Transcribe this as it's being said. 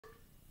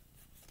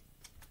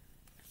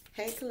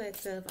Hey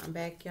Collective, I'm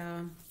back,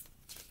 y'all.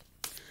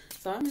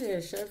 So I'm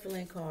here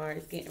shuffling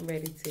cards, getting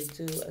ready to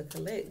do a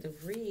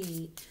collective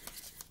read,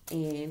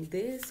 and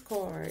this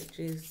card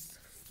just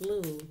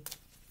flew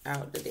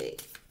out the deck.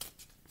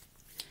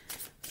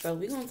 So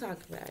we're gonna talk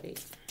about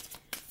it.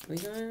 We're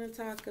gonna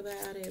talk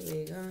about it.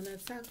 We're gonna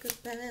talk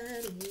about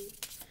it.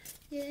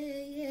 Yeah,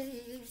 yeah.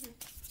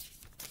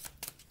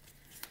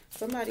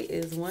 Somebody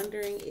is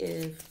wondering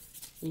if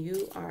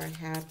you are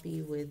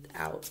happy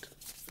without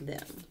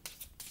them.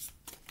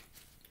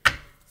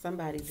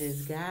 Somebody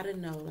just gotta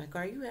know, like,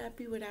 are you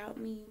happy without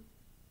me?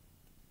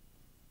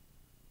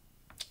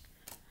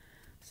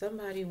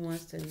 Somebody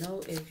wants to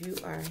know if you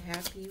are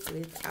happy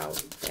without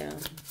them.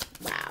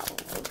 Wow,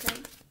 okay.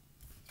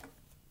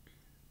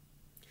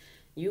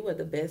 You were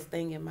the best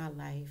thing in my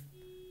life.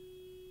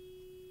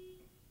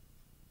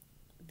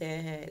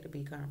 That had to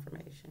be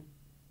confirmation.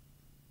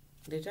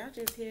 Did y'all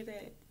just hear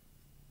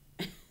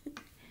that?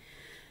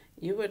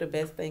 You were the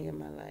best thing in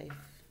my life.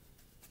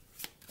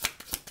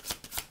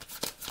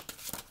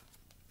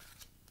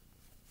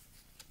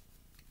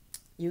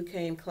 You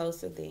came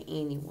closer than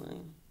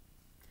anyone.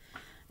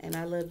 And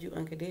I loved you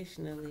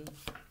unconditionally.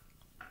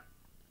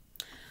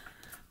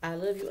 I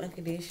love you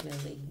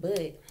unconditionally,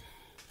 but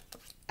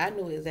I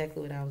knew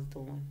exactly what I was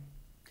doing.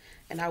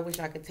 And I wish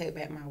I could take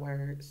back my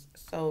words.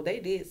 So they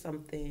did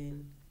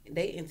something,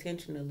 they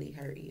intentionally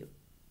hurt you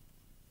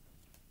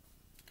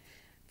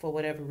for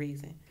whatever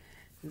reason.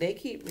 They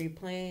keep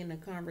replaying the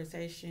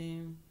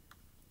conversation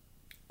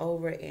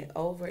over and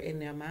over in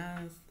their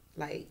minds.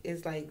 Like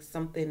it's like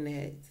something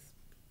that's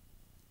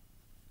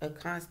a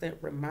constant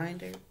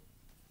reminder.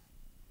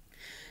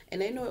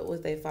 And they know it was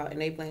their fault and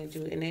they blamed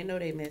you and they know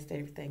they messed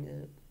everything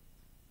up.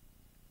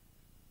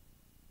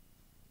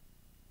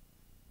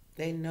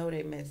 They know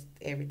they messed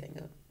everything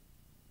up.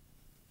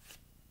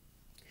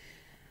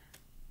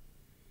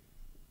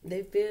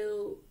 They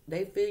feel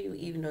you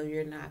even though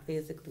you're not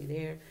physically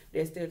there.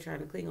 They're still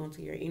trying to cling on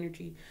to your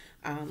energy.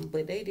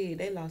 But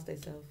they lost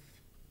themselves.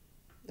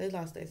 They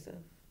lost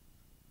themselves.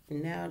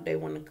 Now they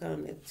want to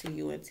come to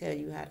you and tell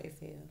you how they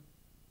feel.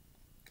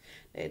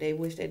 That they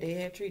wish that they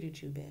had treated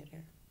you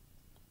better.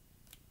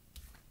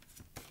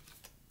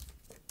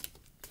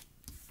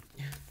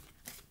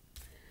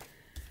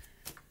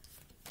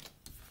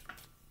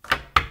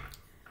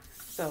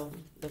 So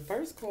the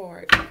first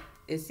card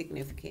is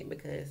significant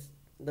because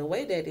the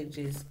way that it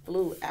just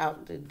flew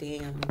out the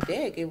damn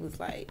deck, it was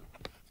like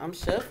I'm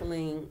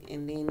shuffling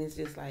and then it's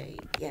just like,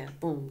 yeah,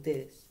 boom,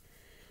 this.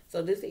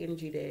 So this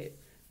energy that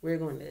we're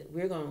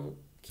gonna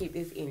keep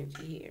this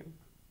energy here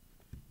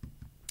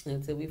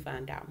until we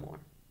find out more.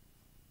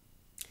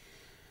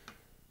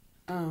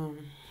 Um,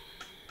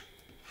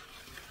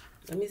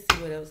 Let me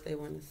see what else they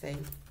want to say.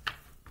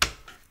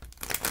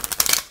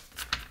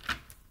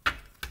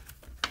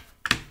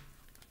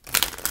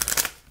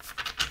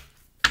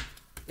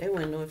 They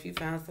want to know if you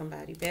found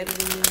somebody better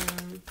than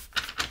them.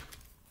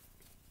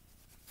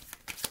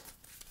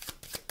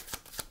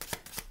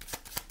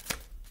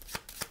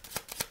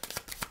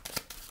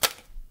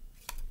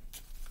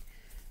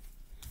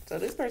 So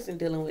this person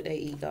dealing with their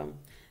ego.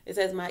 It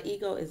says, my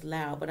ego is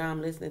loud, but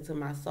I'm listening to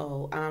my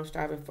soul. I'm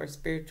striving for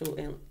spiritual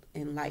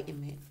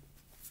enlightenment.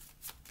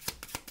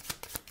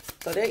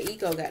 So their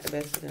ego got the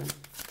best of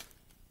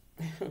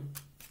them.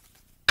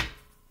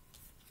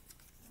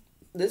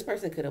 This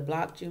person could have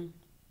blocked you.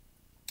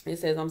 It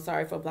says, I'm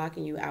sorry for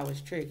blocking you. I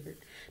was triggered.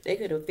 They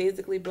could have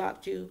physically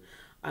blocked you,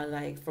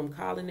 like from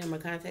calling them or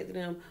contacting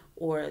them,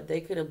 or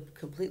they could have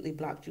completely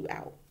blocked you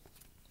out.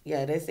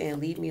 Yeah, they're saying,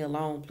 leave me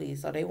alone,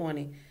 please. So they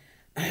wanted,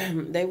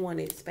 they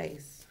wanted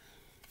space.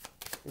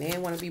 They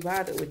didn't want to be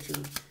bothered with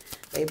you.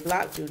 They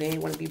blocked you. They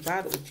didn't want to be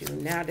bothered with you.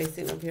 Now they're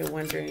sitting up here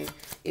wondering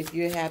if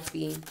you're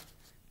happy.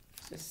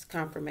 Just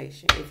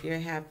confirmation. If you're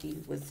happy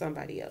with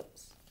somebody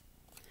else.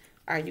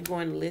 Are you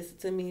going to listen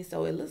to me?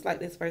 So it looks like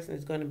this person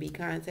is going to be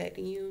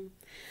contacting you.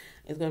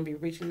 Is going to be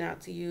reaching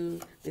out to you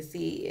to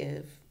see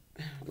if,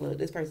 look,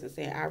 this person is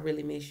saying, I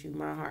really miss you.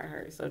 My heart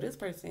hurts. So this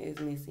person is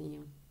missing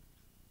you.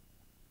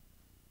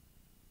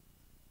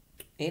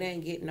 It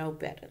ain't getting no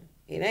better.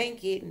 It ain't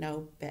getting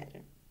no better.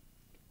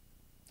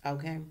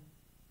 Okay?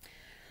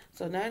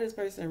 So now this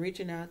person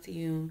reaching out to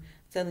you,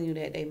 telling you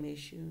that they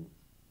miss you.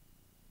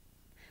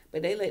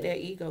 But they let their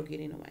ego get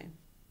in the way.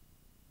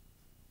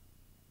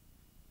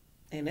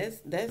 And that's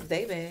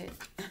they bad.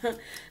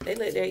 They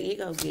let their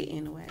ego get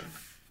in the way.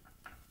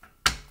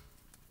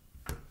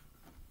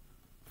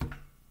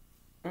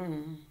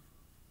 Mm.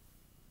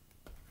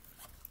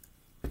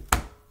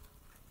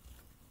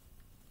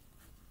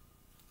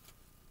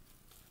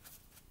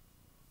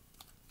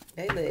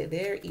 They let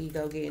their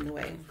ego get in the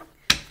way.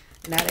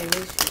 Now they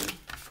miss you.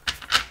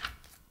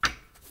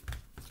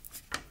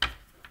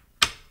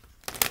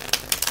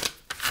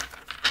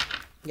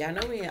 Y'all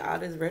know we in all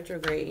this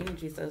retrograde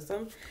energy, so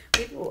some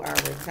people are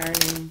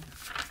returning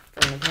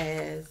from the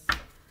past.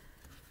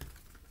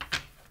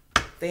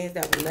 Things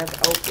that were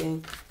left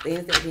open,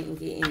 things that didn't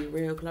get any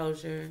real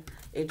closure.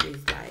 It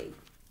just like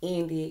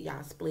ended.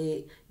 Y'all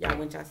split. Y'all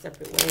went y'all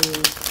separate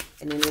ways,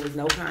 and then there was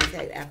no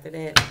contact after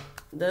that.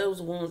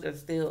 Those wounds are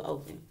still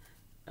open.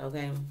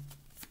 Okay.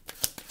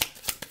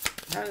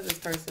 How does this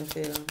person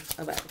feel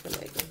about the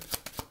collective?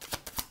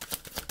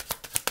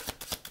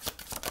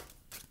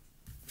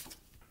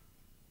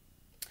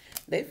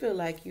 They feel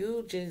like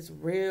you just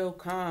real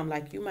calm.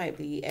 Like you might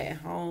be at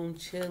home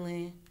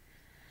chilling.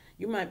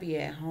 You might be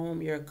at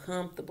home. You're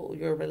comfortable.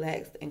 You're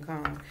relaxed and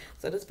calm.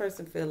 So this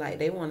person feel like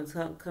they want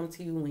to come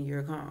to you when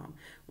you're calm,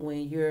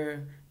 when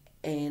you're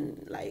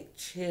in like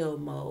chill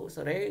mode.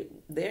 So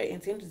their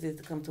intentions is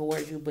to come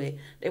towards you, but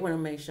they want to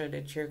make sure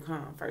that you're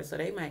calm first. So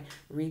they might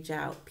reach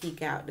out,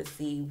 peek out to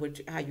see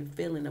how you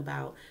feeling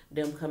about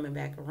them coming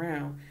back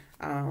around.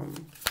 Um,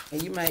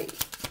 and you might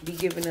be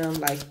giving them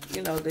like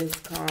this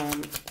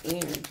calm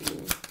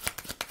energy.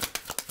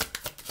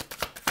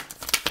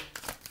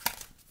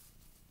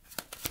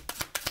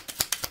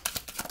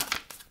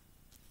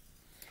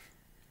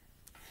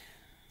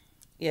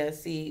 Yeah,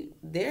 see,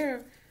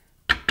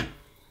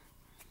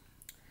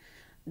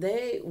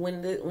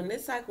 when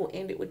this cycle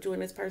ended with you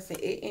and this person,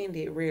 it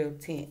ended real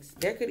tense.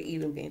 There could have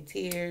even been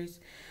tears.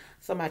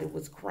 Somebody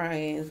was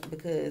crying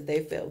because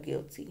they felt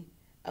guilty.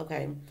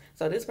 Okay,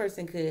 so this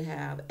person could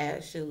have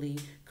actually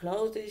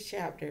closed this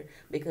chapter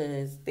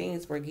because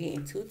things were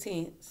getting too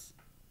tense.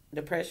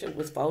 The pressure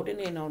was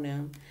folding in on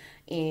them,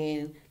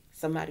 and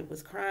somebody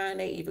was crying.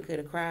 They even could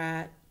have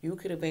cried. You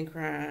could have been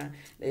crying.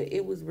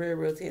 It was real,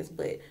 real tense.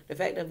 But the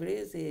fact of it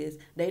is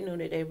they knew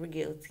that they were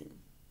guilty.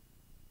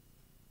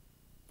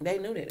 They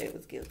knew that they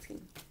was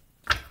guilty.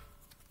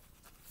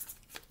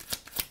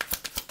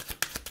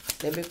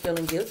 They've been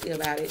feeling guilty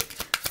about it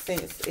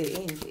since it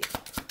ended.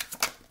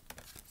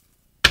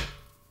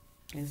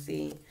 And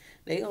see,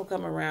 they gonna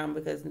come around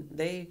because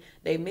they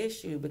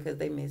miss you because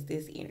they miss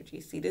this energy.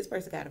 See, this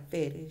person got a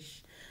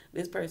fetish.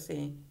 This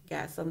person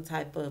got some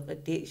type of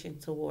addiction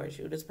towards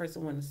you. This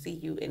person want to see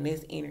you in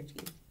this energy.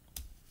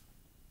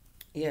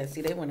 Yeah,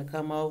 see, they want to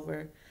come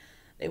over.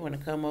 They want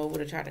to come over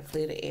to try to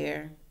clear the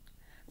air,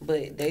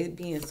 but they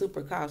being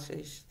super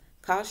cautious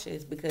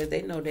because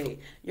they know that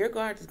your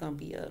guard is gonna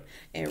be up,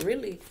 and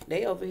really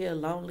they over here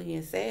lonely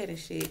and sad and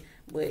shit.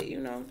 But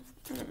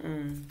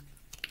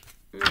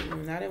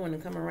now they want to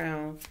come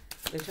around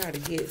to try to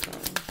get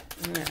some.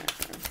 Nah,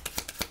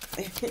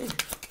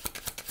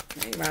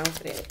 ain't wrong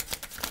for that.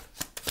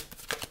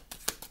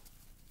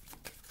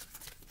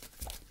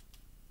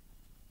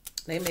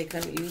 They may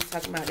come to you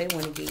talking about they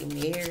want to get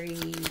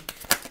married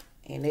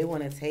and they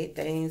want to take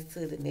things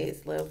to the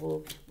next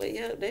level. But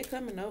yeah, they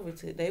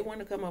want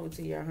to come over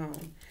to your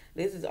home.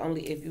 This is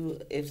only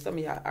if some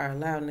of y'all are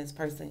allowing this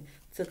person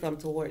to come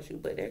towards you.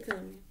 But they're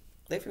coming.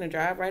 They finna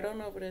drive right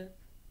on over there.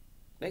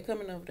 They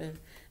coming over there.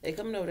 They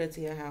coming over there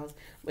to your house.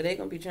 But they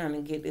gonna be trying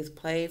to get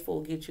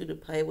get you to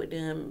play with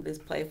them, this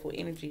playful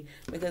energy,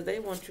 because they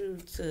want you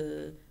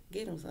to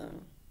get them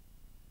something.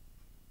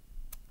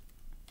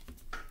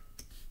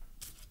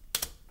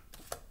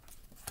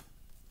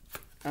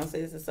 I'm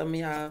saying so some of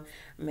y'all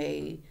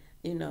may,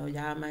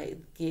 y'all might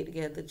get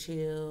together,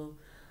 chill.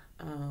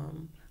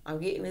 I'm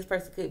getting this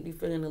person could be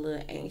feeling a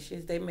little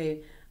anxious. They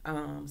may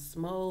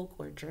smoke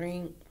or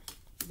drink,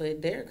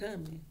 but they're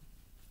coming.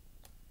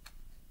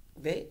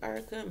 They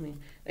are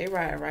coming. They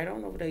ride right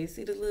on over there. You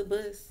see the little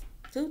bus?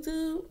 Toot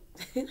toot.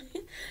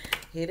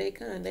 Here they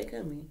come. They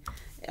coming.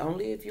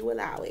 Only if you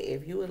allow it.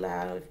 If you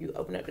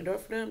open up the door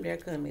for them, they're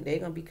coming. They're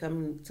gonna be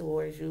coming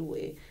towards you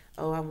with,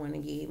 oh, I want to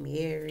get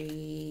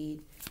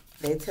married.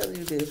 They tell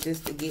you this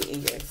just to get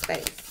in your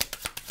space.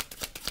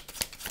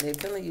 They're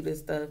telling you this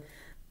stuff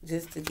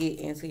just to get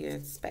into your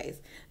space.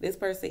 This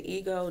person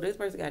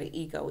got an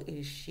ego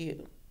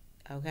issue.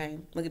 Okay?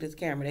 Look at this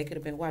camera. They could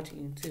have been watching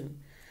you too.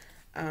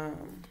 I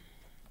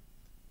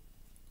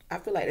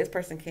feel like this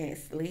person can't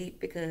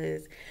sleep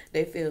because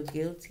they feel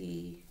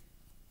guilty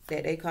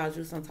that they caused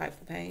you some type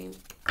of pain.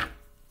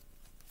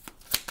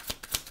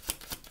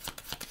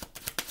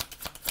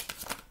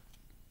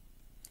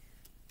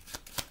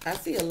 I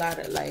see a lot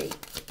of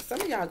some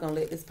of y'all gonna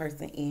let this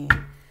person in.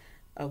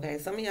 Okay,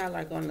 some of y'all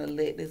are gonna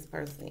let this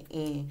person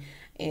in,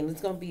 and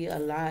it's gonna be a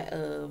lot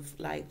of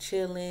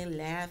chilling,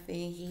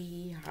 laughing, hee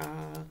hee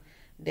ha,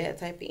 that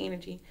type of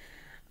energy.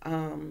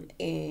 And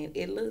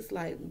it looks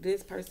like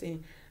this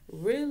person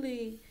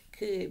really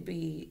could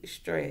be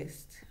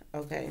stressed.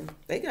 Okay,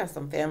 they got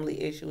some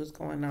family issues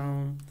going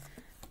on.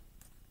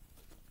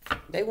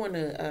 They want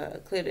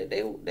to clear it.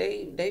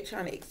 They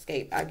trying to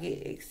escape. I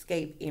get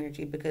escape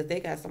energy because they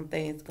got some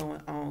things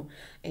going on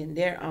in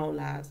their own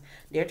lives.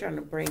 They're trying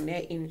to bring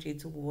that energy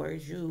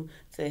towards you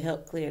to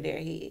help clear their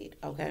head.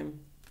 Okay.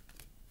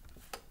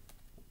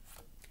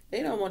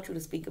 They don't want you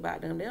to speak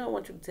about them. They don't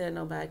want you to tell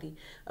nobody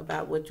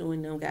about what you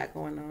and them got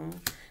going on.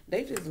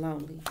 They just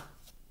lonely.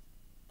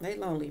 They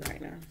lonely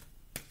right now.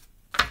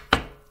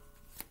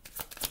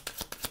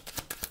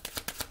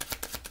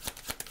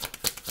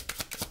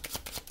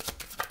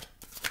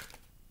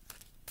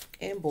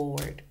 And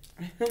bored.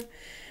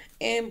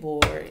 And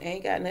bored.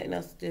 Ain't got nothing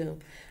else to do.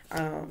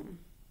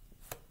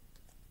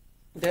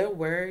 They're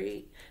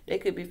worried. They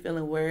could be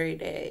feeling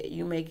worried that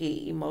you may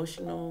get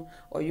emotional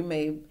or you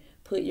may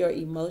put your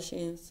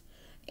emotions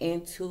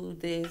into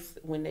this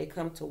when they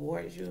come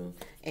towards you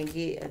and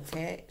get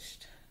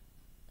attached.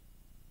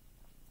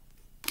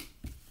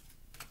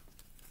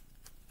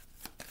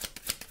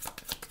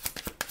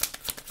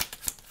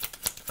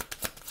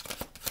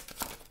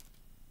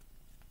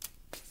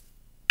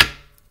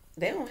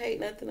 They don't hate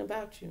nothing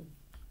about you.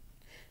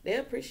 They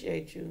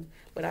appreciate you.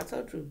 But I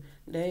told you,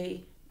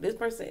 this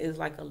person is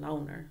like a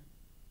loner.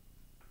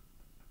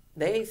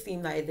 They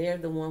seem like they're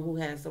the one who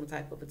has some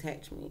type of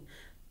attachment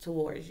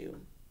towards you.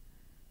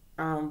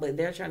 But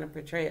they're trying to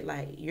portray it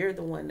like you're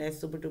the one that's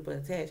super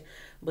duper attached.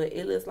 But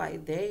it looks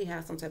like they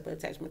have some type of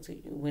attachment to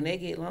you. When they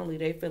get lonely,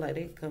 they feel like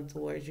they come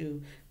towards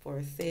you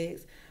for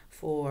sex,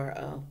 for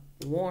a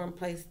warm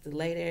place to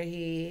lay their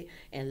head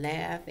and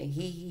laugh and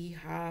hee hee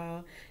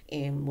ha.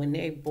 And when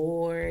they're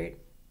bored,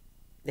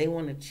 they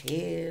want to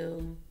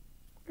chill.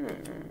 I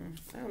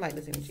don't like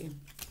this energy.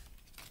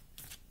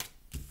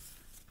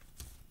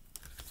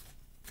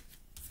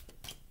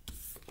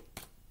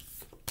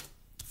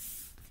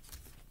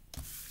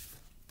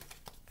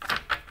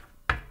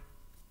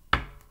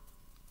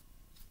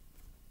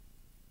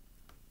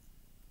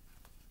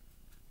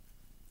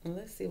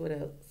 Let's see what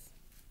else.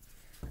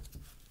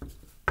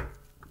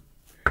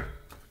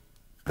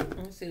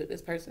 Let's see what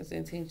this person's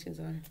intentions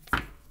are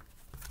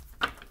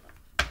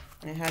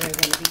and how they're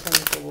going to be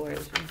coming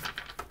towards you.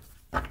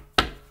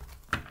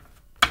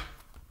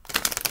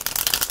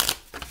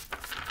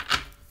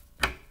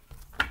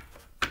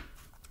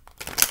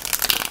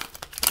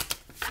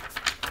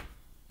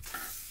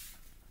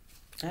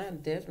 I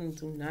definitely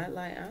do not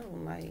like, I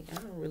don't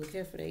really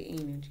care for their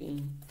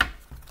energy.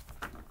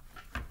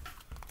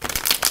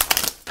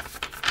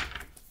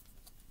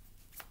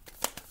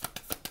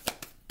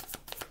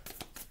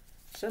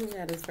 Show me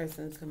how this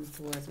person is coming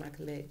towards my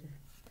collective.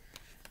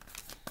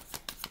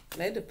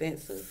 They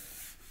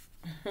defensive.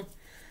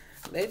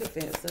 They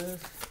defensive.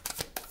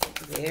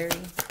 Very.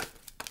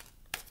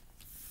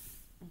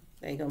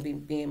 They gonna be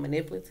being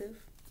manipulative.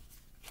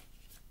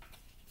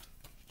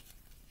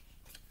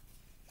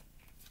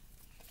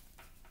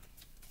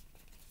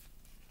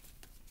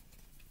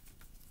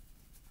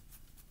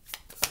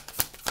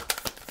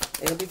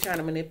 They'll be trying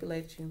to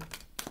manipulate you.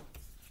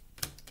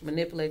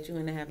 Manipulate you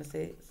into having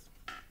sex.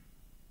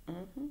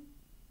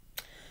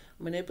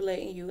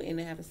 Manipulating you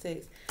into having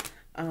sex.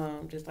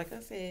 Just like I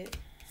said,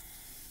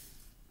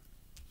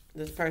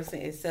 this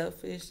person is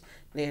selfish.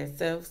 They're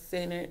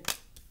self-centered.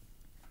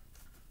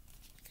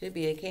 Could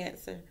be a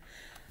Cancer.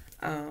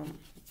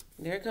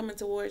 They're coming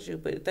towards you,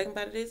 but the thing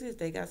about it is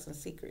they got some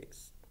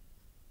secrets.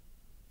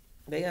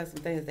 They got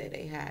some things that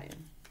they hide.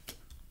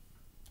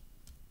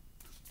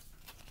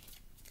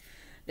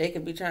 They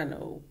could be trying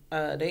to.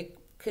 They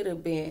could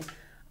have been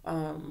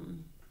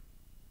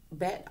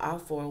backed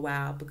off for a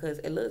while because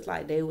it looks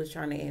like they was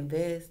trying to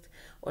invest,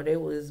 or they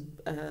was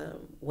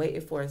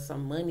waiting for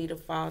some money to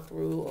fall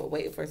through, or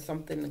waiting for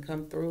something to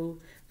come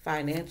through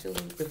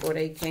financially before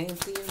they came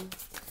to you.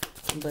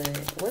 But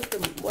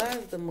why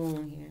is the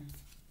moon here?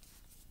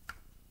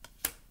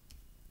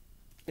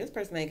 This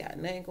person ain't got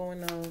nothing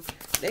going on.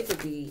 They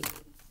could be.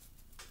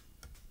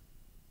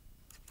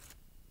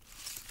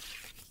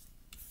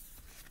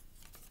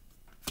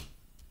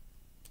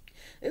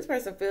 This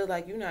person feels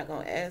like you're not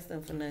going to ask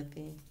them for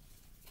nothing.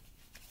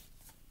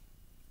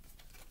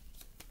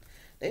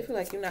 They feel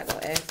like you're not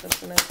going to ask them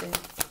for nothing.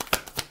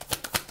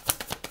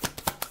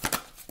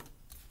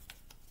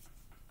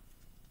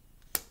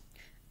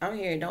 I'm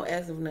hearing don't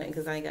ask them for nothing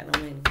because I ain't got no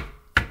money.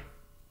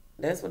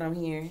 That's what I'm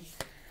hearing.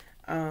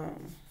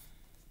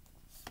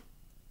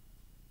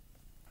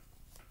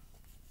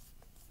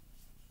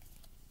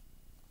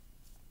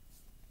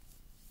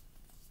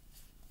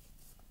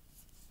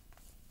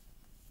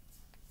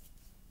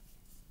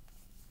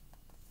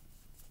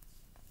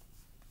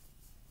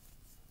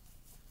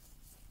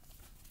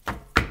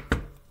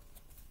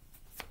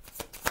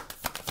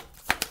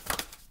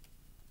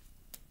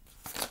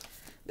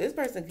 This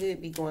person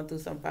could be going through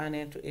some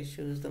financial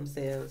issues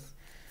themselves.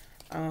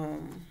 I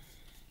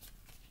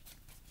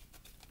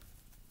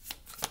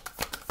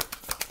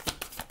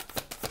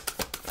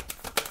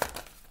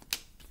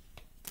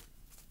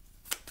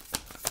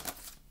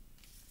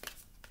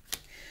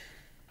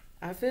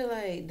feel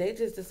like they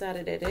just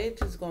decided that they're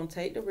just going to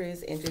take the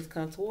risk and just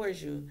come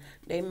towards you.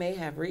 They may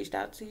have reached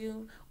out to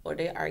you, or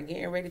they are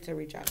getting ready to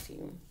reach out to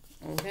you.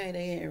 Okay?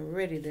 They're getting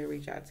ready to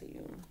reach out to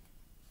you.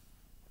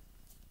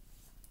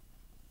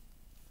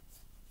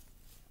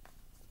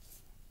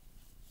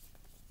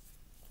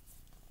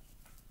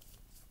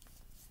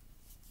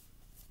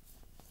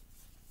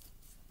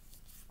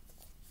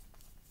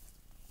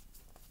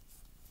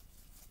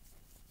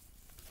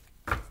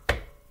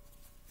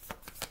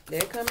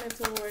 They're coming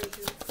towards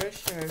you for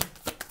sure.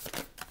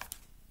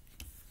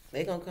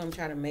 They're going to come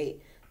try to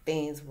make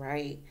things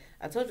right.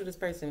 I told you this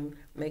person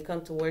may come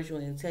towards you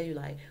and tell you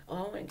like, oh,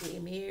 I want to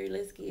get married.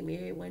 Let's get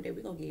married one day.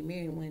 We're going to get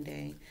married one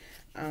day.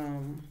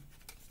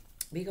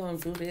 We going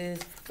to do this.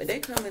 But they're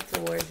coming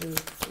towards you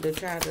to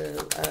try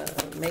to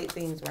make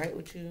things right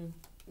with you.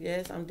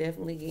 Yes, I'm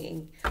definitely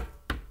getting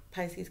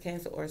Pisces,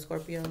 Cancer, or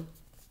Scorpio.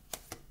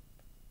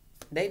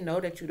 They know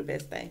that you the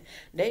best thing.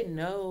 They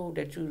know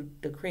that you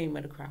the cream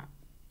of the crop.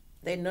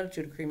 They know that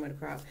you're the cream of the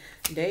crop.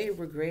 They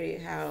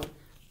regretted how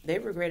they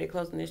regretted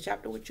closing this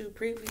chapter with you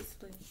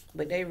previously,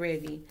 but they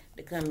ready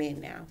to come in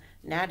now.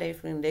 Now they're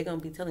gonna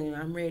be telling you,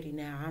 I'm ready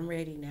now, I'm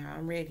ready now,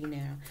 I'm ready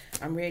now,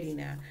 I'm ready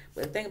now.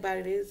 But the thing about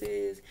it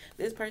is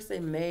this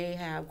person may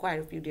have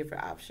quite a few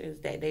different options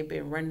that they've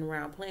been running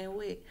around playing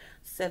with.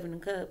 Seven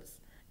of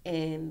Cups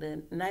and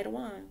the Knight of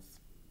Wands.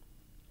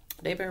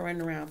 They've been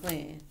running around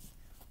playing,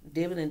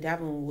 dibbling and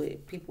dabbling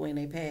with people in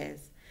their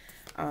past.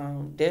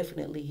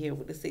 Definitely here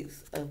with the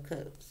Six of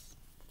Cups.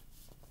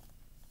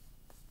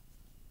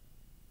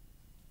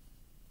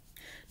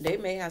 They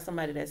may have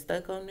somebody that's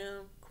stuck on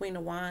them. Queen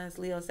of Wands,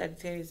 Leo,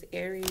 Sagittarius,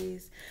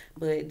 Aries,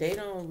 but they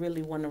don't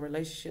really want a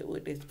relationship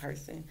with this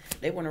person.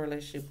 They want a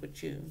relationship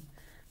with you.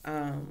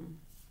 I'm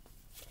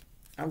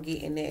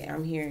getting that.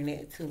 I'm hearing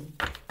that too.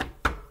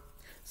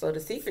 So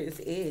the secret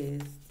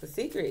is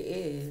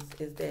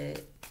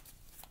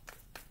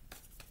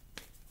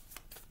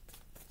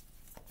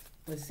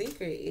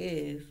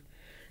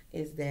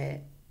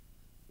that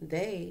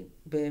they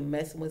been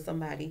messing with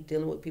somebody,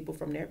 dealing with people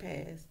from their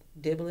past,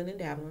 dibbling and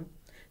dabbling.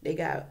 They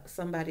got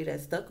somebody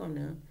that's stuck on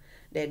them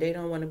that they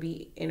don't want to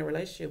be in a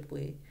relationship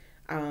with.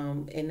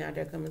 And now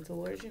they're coming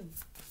towards you.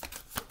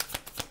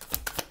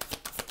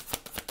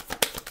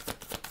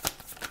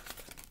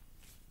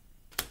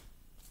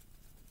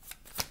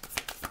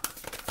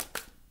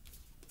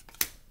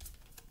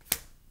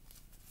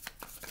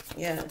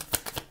 Yeah.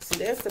 See,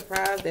 they're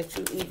surprised that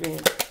you even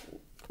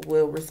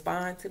will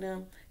respond to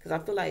them because I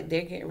feel like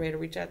they're getting ready to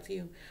reach out to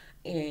you,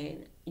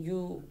 and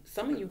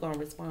some of you gonna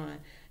respond.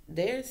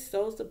 They're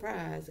so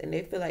surprised, and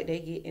they feel like they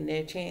get in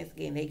their chance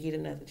again. They get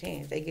another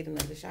chance. They get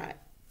another shot.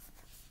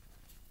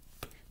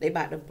 They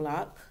about to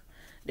block.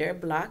 They're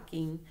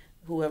blocking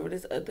whoever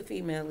this other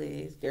female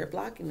is. They're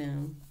blocking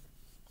them.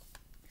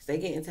 They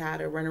getting tired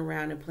of running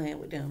around and playing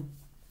with them,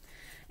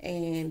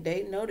 and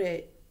they know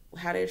that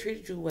how they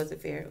treated you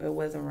wasn't fair. It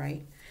wasn't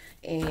right,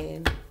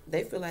 and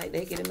they feel like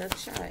they get another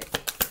shot.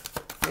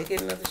 They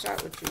get another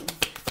shot with you,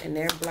 and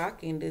they're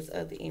blocking this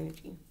other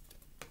energy.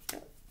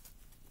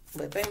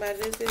 But the thing about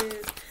this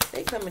is,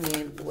 they coming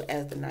in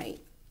as the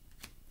knight.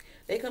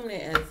 They coming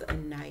in as a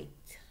knight.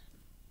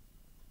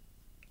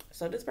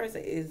 So this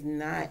person is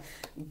not,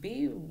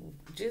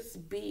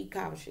 just be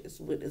cautious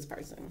with this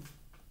person.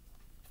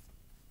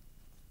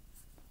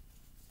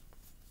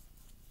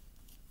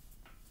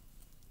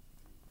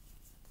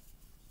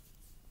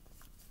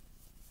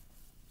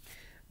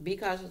 Be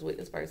cautious with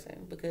this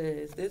person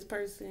because this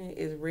person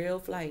is real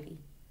flighty.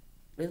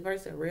 This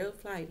person real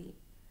flighty.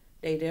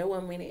 They there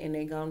 1 minute and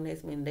they gone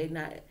next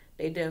minute.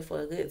 They there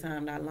for a good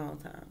time, not a long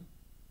time.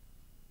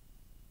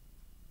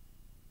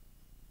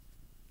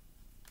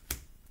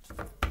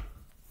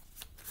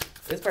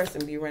 This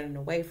person be running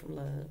away from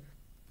love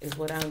is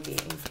what I'm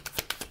getting.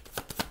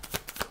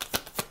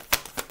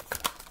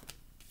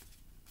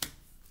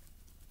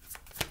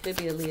 Could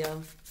be a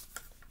Leo.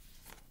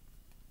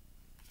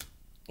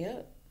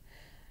 Yep.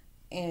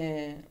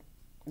 And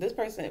this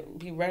person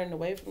be running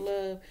away from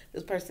love.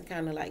 This person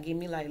kind of like give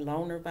me like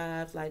loner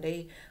vibes. Like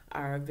they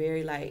are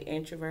very like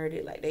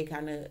introverted. Like they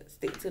kind of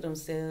stick to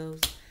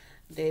themselves.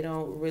 They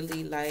don't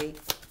really like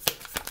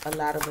a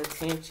lot of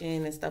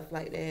attention and stuff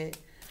like that.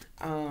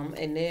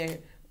 And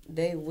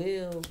they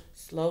will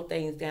slow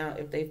things down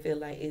if they feel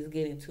like it's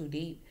getting too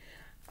deep.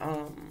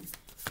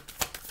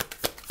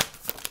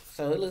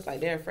 So it looks like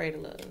they're afraid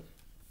of love.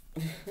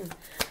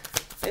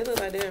 They look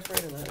like they're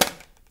afraid of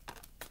love.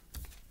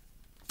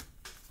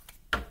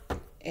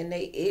 And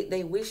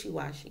they wishy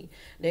washy.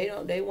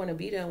 They want to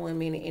be there 1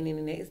 minute and then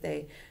the next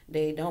day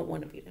they don't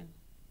want to be there.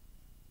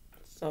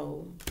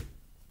 So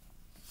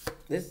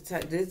this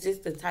is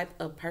just the type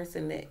of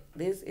person that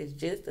this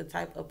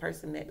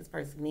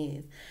person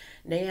is.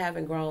 They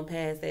haven't grown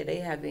past that. They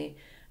haven't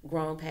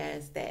grown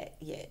past that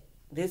yet.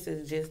 This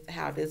is just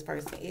how this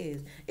person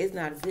is. It's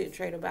not a good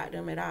trait about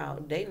them at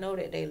all. They know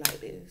that they like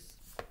this.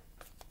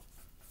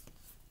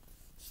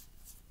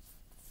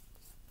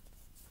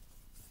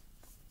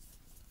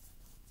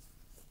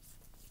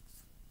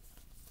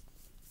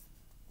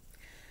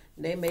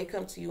 They may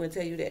come to you and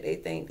tell you that they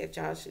think that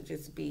y'all should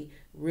just be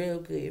real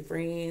good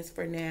friends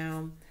for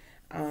now.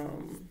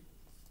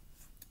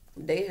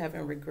 They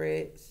having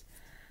regrets.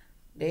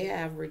 They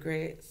have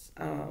regrets.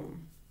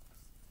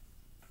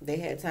 They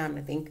had time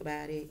to think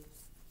about it.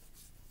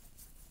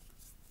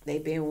 They're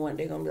gonna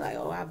be like,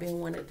 oh, I've been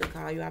wanting to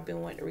call you, I've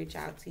been wanting to reach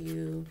out to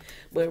you.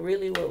 But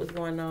really what was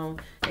going on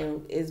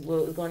is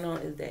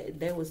that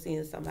they were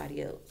seeing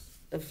somebody else.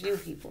 A few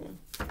people.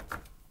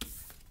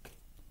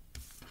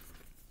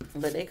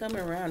 But they coming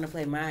around to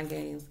play mind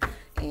games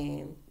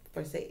and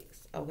for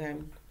sex, okay?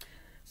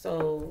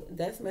 So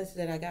that's the message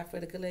that I got for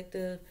the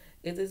collective.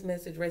 If this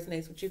message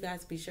resonates with you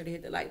guys, be sure to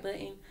hit the like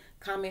button,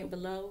 comment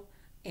below,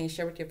 and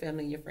share with your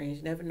family and your friends.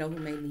 You never know who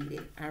may need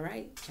it. All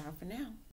right, ciao for now.